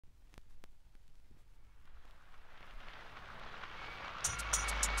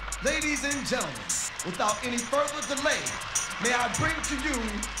Ladies and gentlemen, without any further delay, may I bring to you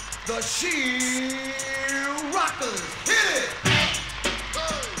the She Rockers. Hit it!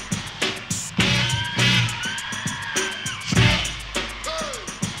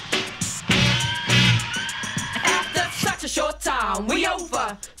 After such a short time, we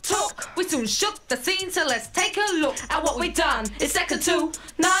over. Talk, we soon shook the scene, so let's take a look at what we done. It's second to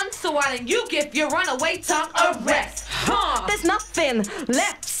none, so why don't you give your runaway tongue a rest? There's nothing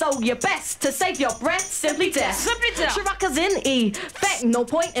left, so you're best to save your breath. Simply death. Simply death. Rockers in effect. No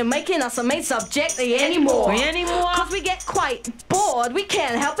point in making us a main subject anymore. Cause we get quite bored. We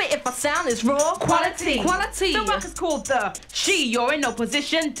can't help it if our sound is raw. Quality. The rock is called the She. You're in no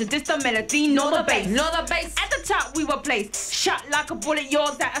position to diss the melody nor the bass. At the top we were placed, shot like a bullet,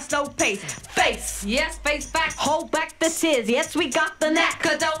 yours at a slow pace. Face, yes, face back. Hold back the tears, yes, we got the knack.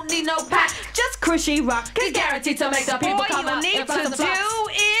 Cause don't need no pack. Just cruishy rock It's guaranteed to make the people All come you out need in front to of the box. do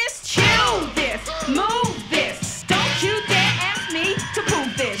is chew this, move this. Don't you dare ask me to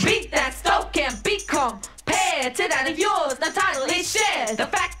prove this. Beat that stove can be compared to that of yours. The title is shared. The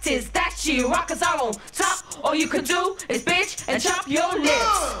fact is that She Rockers are on top. All you can do is bitch and chop your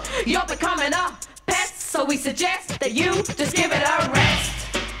lips. You're becoming a pest, so we suggest that you just give it a rest.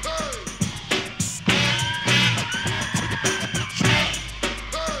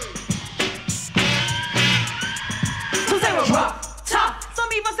 Cause they were rough, tough, Some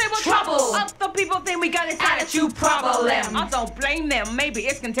people say we're trouble. Other people think we got it attitude problem. I don't blame them, maybe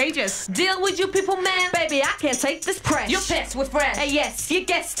it's contagious. Deal with you people, man. Baby, I can't take this press. You're pissed with friends. Hey, yes, you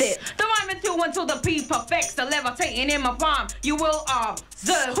guessed it. The rhyming two until the P perfects the levitating in my rhyme. You will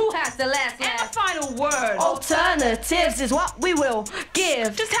observe Who has the last and the laugh? final word. Alternatives is what we will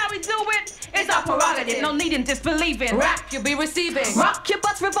give. Just how we do it, it's our prerogative. No need in disbelieving. Rap, you'll be receiving. Rock your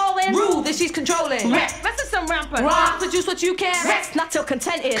butts revolving. Rule that she's controlling. Rap, rest is some rampant. Rock, produce what you can. Rest not till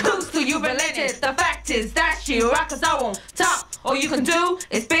contented. Cruise till you relented. The fact is that She Rockers are on top. All you can do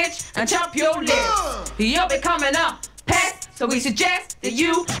is bitch and chop your lips. You're becoming a pest, so we suggest that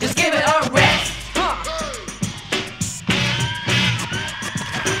you just give it a rest.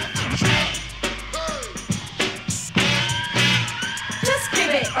 Just give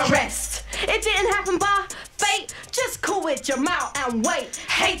it a rest. It didn't happen by fate. Just cool with your mouth and wait.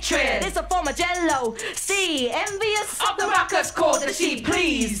 Hatred It's a form of jello. See, envious of the rockers called the She.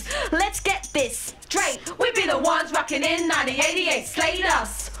 Please, Let's get this straight. we be the ones rocking in 1988. Slate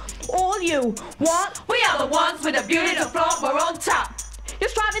us. All you want, We are the ones with the beauty to flaunt. We're on top. you're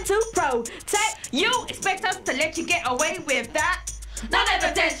striving to protect. You expect us to let you get away with that?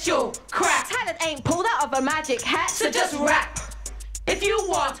 Non-evidential crap. Talent ain't pulled out of a magic hat. So just rap. If you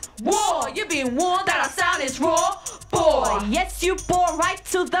want war, you're being warned that our sound is raw. Boy, Yes, you bore right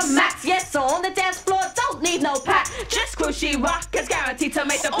to the max. Yes, on the dance floor, don't need no pack. Just cruishy rock is guaranteed to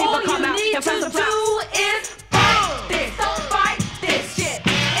make the people all come you out need in front to of the do box. is fight this. Don't fight this shit.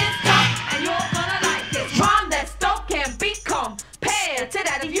 It's tough and you're gonna like it. Rhyme that stove can be compared to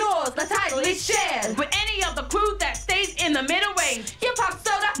that of yours. The title is shared. With any of the crew that stays in the middle range, Your pop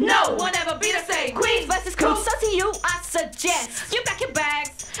soda, no one ever be the same. Queens versus crew, so to you I suggest you pack your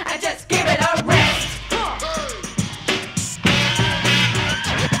bags. And just give it a rest.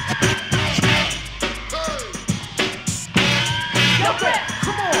 No breath.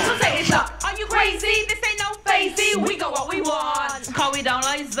 Come on. So say it's up. Are you crazy? This ain't no phasey. We go what we want. Call we don't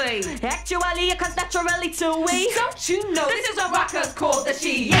lazy. actually, cause naturally too we. Don't you know this is a rockers called the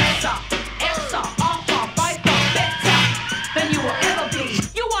She? Yes, sir. Yes, sir. Off by far better than you will ever be.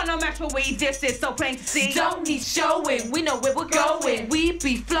 You want no match with we, this is so plain to see. Don't need showing, we know where we're going. We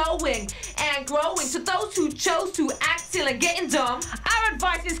be flowing and growing. To those who chose to act till and getting dumb, Our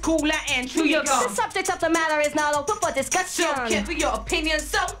advice is cooler and true your The gum. subject of the matter is not open for discussion. don't care for your opinion,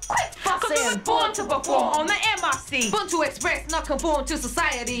 so quit Cause we were fussing. born to perform on the MIC. Born to express, not conform to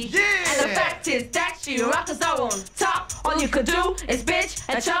society. Yeah. And the fact is that She Rockers are on top. All you can do is bitch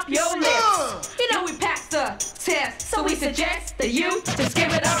and chop your lips. You know we passed the test, so we suggest that you just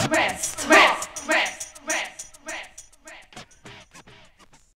give it a rest. Rest.